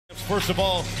first of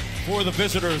all, for the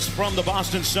visitors from the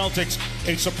Boston Celtics,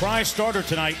 a surprise starter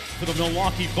tonight for the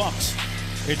Milwaukee Bucks.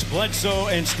 It's Bledsoe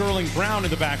and Sterling Brown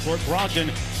in the backcourt.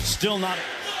 Brogdon still not.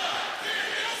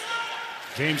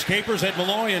 James Capers, Ed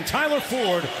Malloy, and Tyler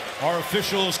Ford are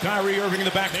officials. Kyrie Irving in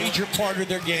the back. Major part of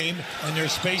their game, and their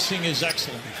spacing is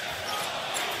excellent.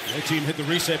 Their team hit the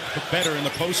reset better in the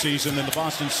postseason than the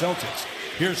Boston Celtics.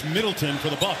 Here's Middleton for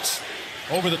the Bucks.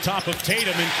 Over the top of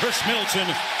Tatum, and Chris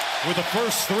Middleton with the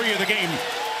first three of the game.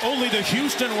 Only the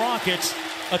Houston Rockets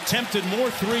attempted more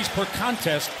threes per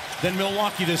contest than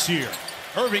Milwaukee this year.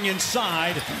 Irving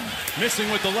inside,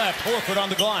 missing with the left. Horford on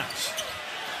the glass.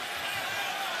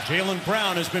 Jaylen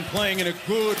Brown has been playing in a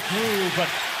good groove, but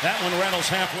that one rattles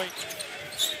halfway.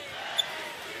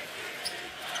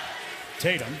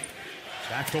 Tatum,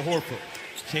 back to Horford.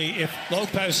 See, if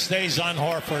Lopez stays on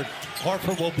Horford,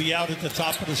 Horford will be out at the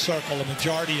top of the circle the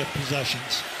majority of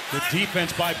possessions. Good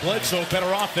defense by Bledsoe,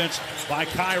 better offense by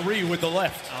Kyrie with the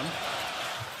left.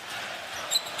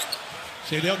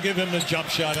 See, they'll give him the jump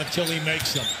shot until he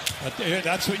makes them. But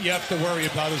that's what you have to worry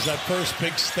about, is that first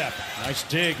big step. Nice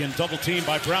dig and double team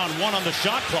by Brown. One on the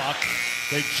shot clock.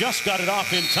 They just got it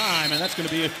off in time, and that's going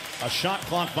to be a shot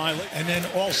clock violation. And then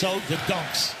also the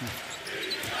dunks.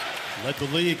 Led the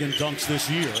league in dunks this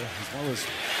year, as well as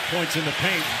points in the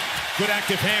paint. Good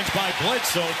active hands by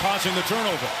Bledsoe, causing the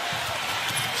turnover.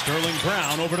 Sterling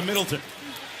Brown over to Middleton.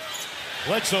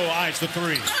 Bledsoe eyes the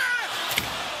three.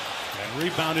 And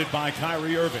rebounded by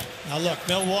Kyrie Irving. Now look,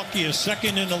 Milwaukee is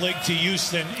second in the league to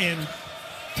Houston in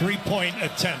three-point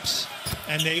attempts.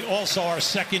 And they also are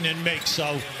second in makes.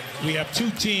 So we have two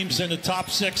teams in the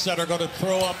top six that are going to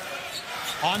throw up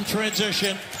on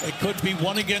transition. It could be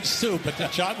 1 against 2, but the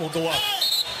shot will go up.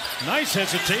 Nice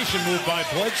hesitation move by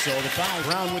Bledsoe. The foul.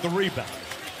 Brown with the rebound.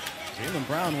 Jaylen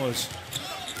Brown was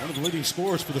one of the leading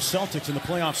scorers for the Celtics in the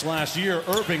playoffs last year.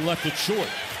 Irving left it short.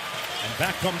 And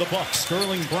back come the Bucks.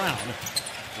 Sterling Brown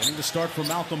getting the start for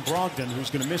Malcolm Brogdon,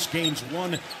 who's going to miss games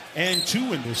 1 and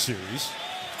 2 in this series.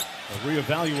 They'll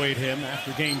reevaluate him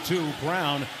after game 2.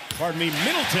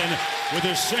 Middleton with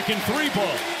his second three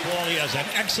ball. Well, he has an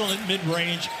excellent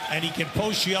mid-range, and he can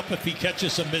post you up if he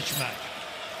catches a mismatch.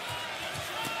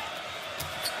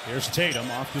 Here's Tatum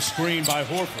off the screen by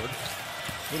Horford.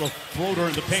 Little floater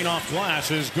in the paint off glass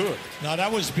is good. Now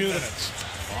that was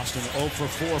beautiful. Boston 0 for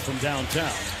 4 from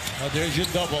downtown. Now there's your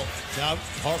double. Now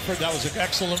Horford, that was an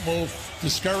excellent move.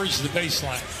 Discouraged the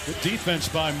baseline. Good defense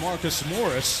by Marcus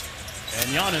Morris. And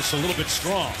Giannis a little bit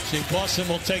strong. See, Boston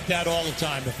will take that all the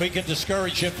time. If we can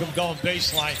discourage him from going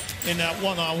baseline in that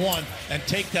one-on-one and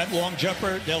take that long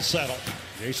jumper, they'll settle.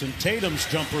 Jason Tatum's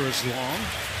jumper is long.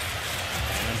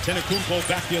 And Antetokounmpo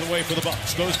back the other way for the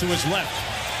Bucks. Goes to his left.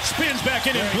 Spins back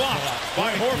in and blocked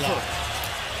by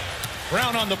Horford.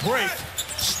 Brown on the break.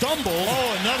 Stumble.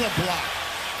 Oh, another block.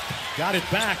 Got it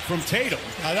back from Tatum.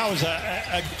 Now that was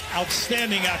an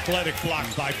outstanding athletic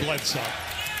block by Bledsoe.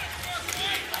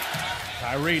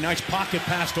 Kyrie, nice pocket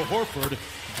pass to Horford,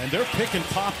 and their pick and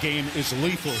pop game is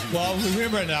lethal. Well,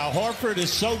 remember now, Horford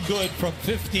is so good from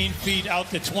 15 feet out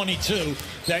to 22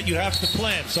 that you have to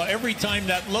plan. So every time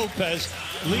that Lopez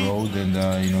leads, and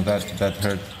that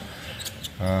hurt.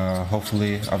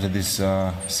 Hopefully, after this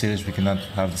series, we cannot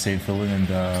have the same feeling, and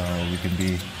we can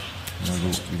be,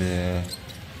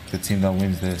 the team that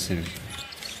wins the series.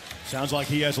 Sounds like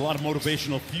he has a lot of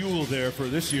motivational fuel there for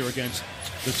this year against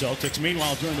the Celtics.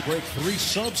 Meanwhile, during the break, 3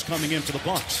 subs coming in for the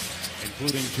Bucks,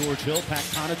 including George Hill, Pat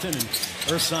Connaughton, and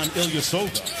Ersan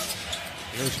Ilyasova.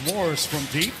 Here's Morris from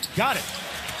deep. Got it.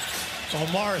 Well,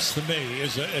 Morris, to me,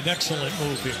 is an excellent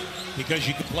move here because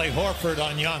you can play Horford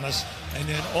on Giannis, and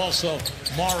then also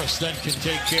Morris then can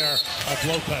take care of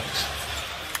Lopez.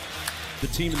 The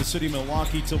team in the city of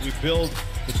Milwaukee till we build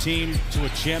the team to a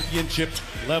championship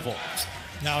level.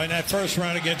 Now, in that first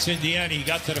round against Indiana, he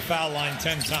got to the foul line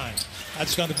 10 times.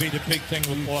 That's going to be the big thing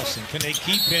with Boston. Can they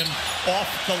keep him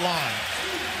off the line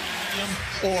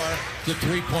or the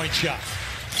three-point shot?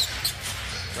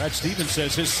 Brad Stevens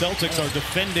says his Celtics are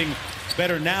defending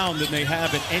better now than they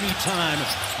have at any time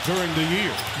during the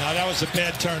year. Now, that was a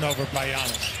bad turnover by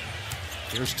Giannis.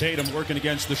 Here's Tatum working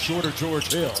against the shorter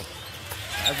George Hill.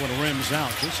 That one rims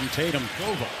out. Jason Tatum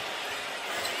over.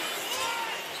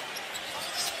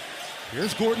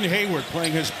 Here's Gordon Hayward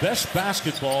playing his best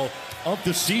basketball of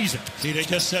the season. See, they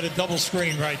just set a double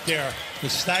screen right there. The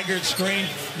staggered screen.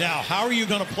 Now, how are you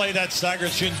going to play that staggered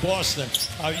screen in Boston?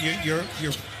 You're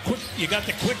quick. You got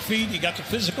the quick feet, you got the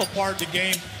physical part of the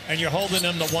game, and you're holding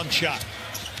them to one shot.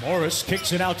 Morris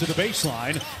kicks it out to the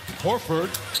baseline.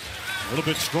 Horford, a little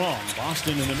bit strong.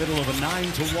 Boston in the middle of a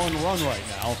 9-1 run right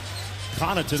now.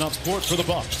 Connaughton up court for the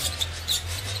Bucks.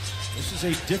 This is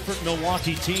is a different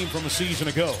Milwaukee team from a season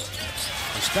ago,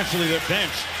 especially their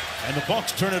bench. And the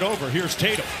Bucks turn it over. Here's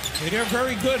Tatum. They're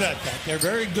very good at that. They're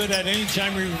very good at any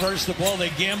time we reverse the ball, they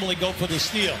gamble, they go for the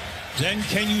steal. Then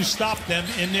can you stop them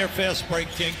in their fast break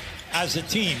kick as a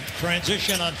team?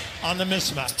 Transition on the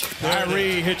mismatch.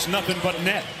 Kyrie hits nothing but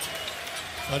net.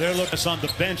 Well, they're looking on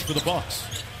the bench for the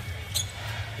Bucks.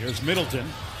 Here's Middleton.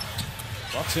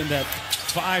 Bucks in that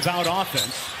 5-out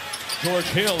offense. George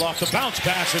Hill off the bounce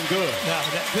pass and good. Now,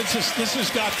 this has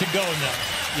got to go now.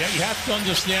 Yeah, you have to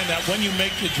understand that when you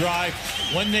make the drive,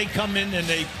 when they come in and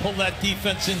they pull that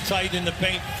defense in tight in the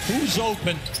paint, who's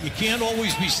open? You can't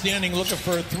always be standing looking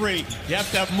for a three. You have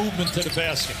to have movement to the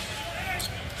basket.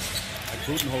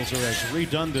 Budenholzer has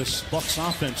redone this Bucks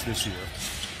offense this year.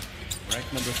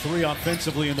 Ranked number 3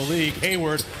 offensively in the league.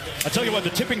 Hayward, I tell you what, the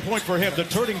tipping point for him, the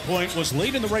turning point, was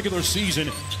late in the regular season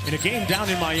in a game down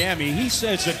in Miami. He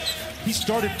says that he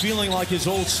started feeling like his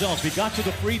old self. He got to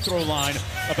the free throw line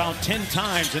about 10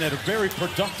 times and had a very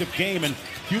productive game. And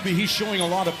Hubie, he's showing a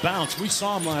lot of bounce. We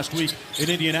saw him last week in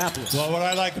Indianapolis. Well, what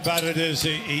I like about it is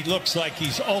he looks like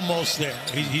he's almost there.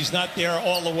 He's not there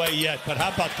all the way yet, but how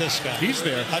about this guy? He's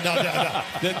there. No.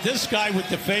 This guy with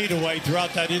the fadeaway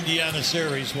throughout that Indiana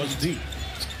series was deep.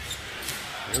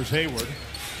 Here's Hayward.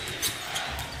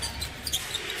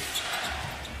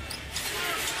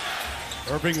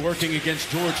 Irving working against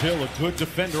George Hill, a good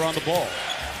defender on the ball.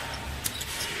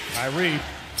 Kyrie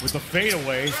with the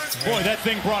fadeaway. Boy, that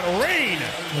thing brought rain.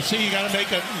 Well, see, you got to make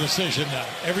a decision now.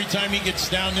 Every time he gets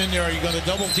down in there, are you going to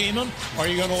double team him or are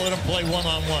you going to let him play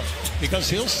one-on-one? Because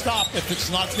he'll stop if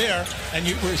it's not there, and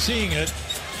we're seeing it.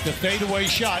 The fadeaway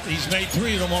shot, he's made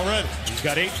 3 of them already. He's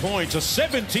got 8 points, a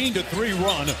 17-3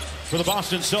 run for the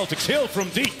Boston Celtics. Hill from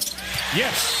deep.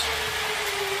 Yes.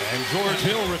 And George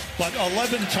Hill. But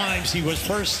 11 times he was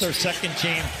first or second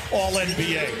team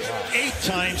All-NBA. 8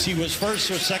 times he was first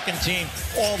or second team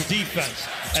All-Defense.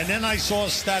 And then I saw a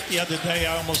stat the other day,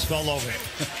 I almost fell over it.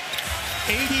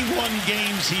 81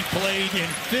 games he played in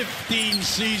 15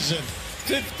 seasons.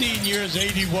 15 years,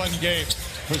 81 games.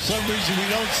 For some reason, we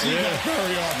don't see that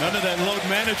very often. None of that load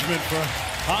management for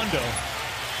Hondo.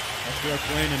 They're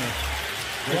playing in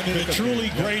one of the truly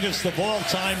greatest of all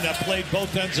time that played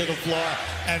both ends of the floor,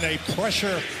 and a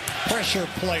pressure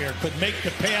player, could make the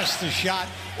pass, the shot,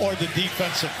 or the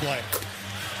defensive play.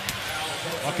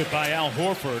 Bucket by Al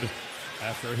Horford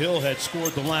after Hill had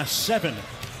scored the last 7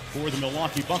 for the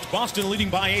Milwaukee Bucks. Boston leading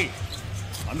by 8.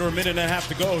 Under a minute and a half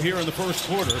to go here in the first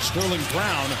quarter. Sterling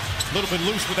Brown, a little bit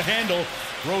loose with the handle.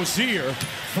 Rozier,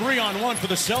 3-on-1 for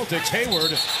the Celtics.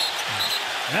 Hayward.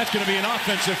 And that's going to be an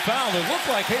offensive foul. It looked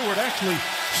like Hayward actually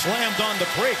slammed on the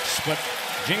brakes, but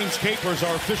James Capers,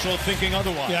 our official, thinking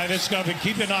otherwise. Yeah, and it's going to be,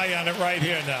 keep an eye on it right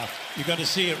here now. You're going to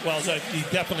see it. Well, he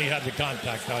definitely had the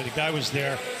contact. The guy was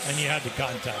there, and he had the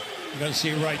contact. You're going to see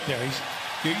it right there.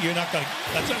 You're not going to,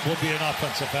 that will be an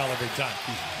offensive foul every time.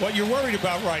 What you're worried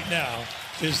about right now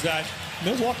is that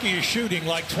Milwaukee is shooting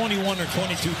like 21 or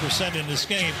 22% in this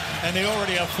game, and they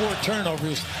already have 4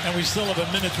 turnovers, and we still have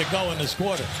a minute to go in this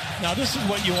quarter. Now, this is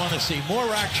what you want to see. More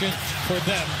action for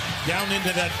them down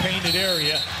into that painted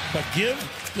area, but give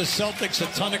the Celtics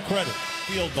a ton of credit.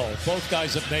 Field goal. Both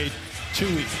guys have made 2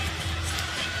 each.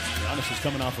 Giannis is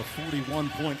coming off a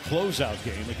 41-point closeout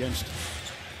game against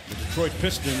the Detroit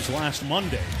Pistons last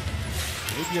Monday.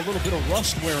 Maybe a little bit of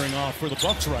rust wearing off for the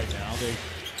Bucks right now. They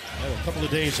had a couple of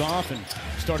days off and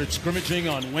started scrimmaging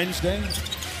on Wednesday.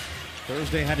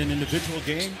 Thursday had an individual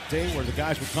game day where the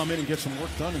guys would come in and get some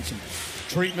work done and some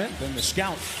treatment. Then the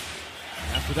scout.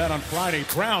 After that on Friday,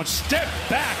 Brown stepped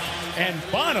back and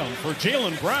bottom for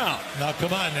Jaylen Brown. Now,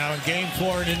 come on now. In Game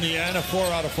 4 in Indiana, 4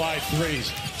 out of 5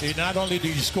 threes. Not only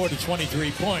did he score the 23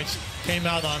 points, came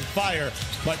out on fire,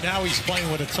 but now he's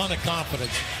playing with a ton of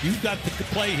confidence. You've got to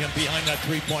play him behind that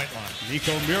three-point line.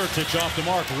 Nico Mirotic off the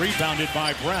mark, rebounded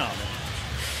by Brown.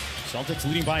 Celtics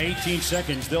leading by 18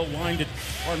 seconds. They'll wind it,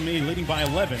 leading by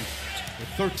 11. With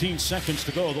 13 seconds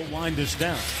to go, they'll wind this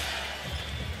down.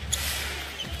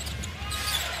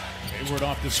 Hayward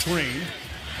off the screen.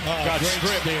 Got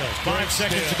stripped. 5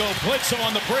 seconds to go. Bledsoe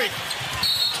on the break.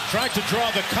 Tried to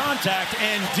draw the contact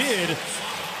and did.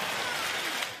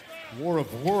 War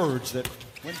of words that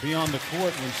went beyond the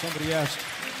court when somebody asked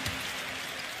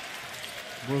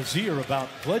Rozier about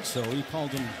Bledsoe. He called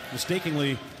him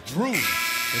mistakenly Drew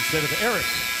instead of Eric.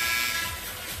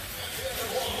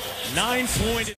 9-point.